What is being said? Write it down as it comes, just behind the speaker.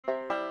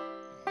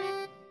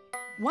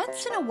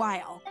Once in a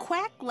while,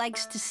 Quack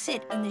likes to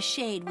sit in the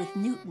shade with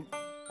Newton,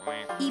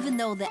 even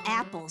though the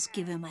apples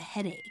give him a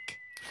headache.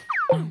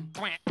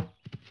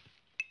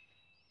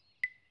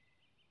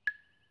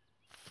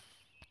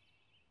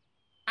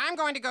 I'm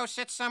going to go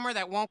sit somewhere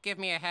that won't give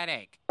me a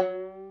headache.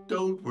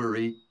 Don't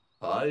worry,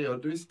 I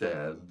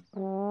understand.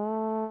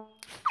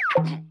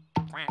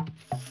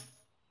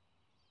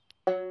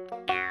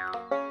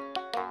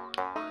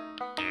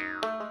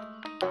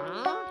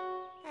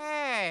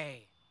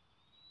 Hey.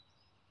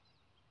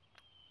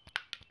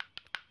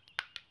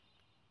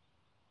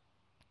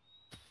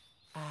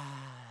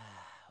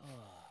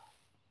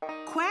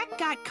 Quack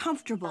got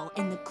comfortable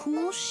in the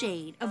cool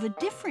shade of a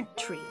different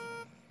tree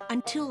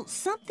until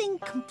something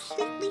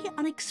completely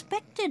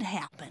unexpected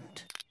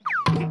happened.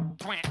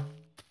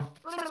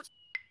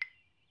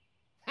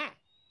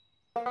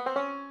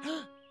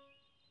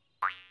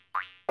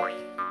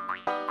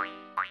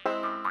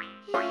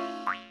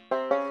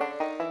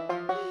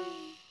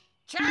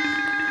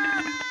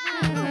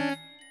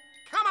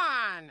 Come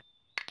on!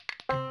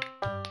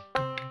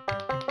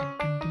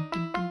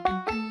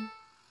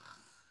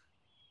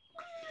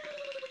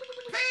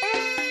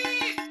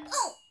 Peep!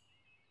 Oh.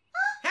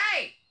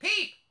 Hey,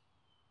 Peep!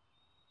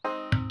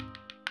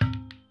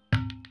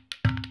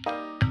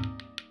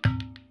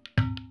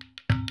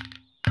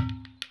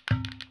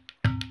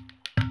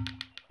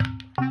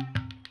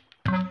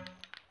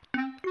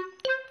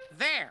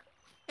 There!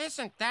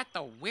 Isn't that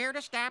the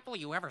weirdest apple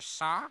you ever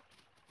saw?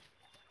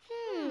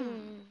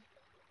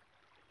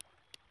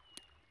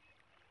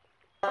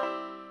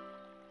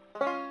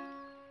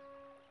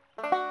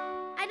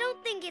 I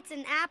don't think it's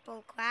an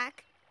apple,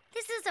 Quack.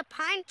 This is a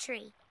pine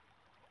tree.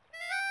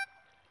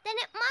 Then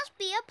it must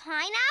be a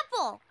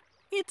pineapple.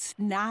 It's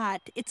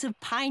not. It's a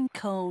pine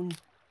cone.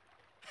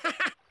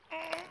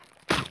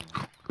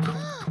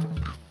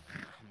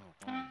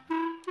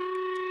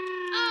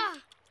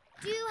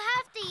 Do you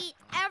have to eat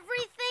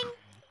everything?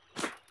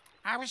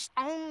 I was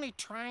only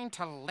trying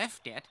to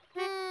lift it.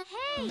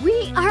 Hey!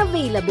 We are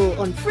available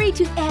on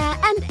free-to-air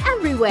and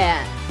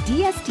everywhere.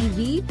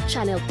 DSTV,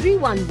 Channel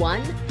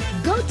 311,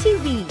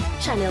 GoTV,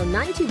 Channel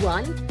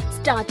 91,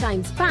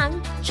 StarTimes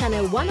Pang,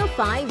 Channel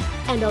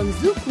 105, and on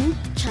Zuku,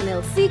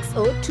 Channel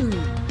 602.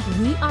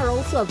 We are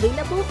also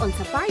available on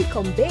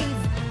Safaricom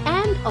Base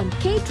and on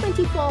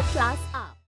K24 Plus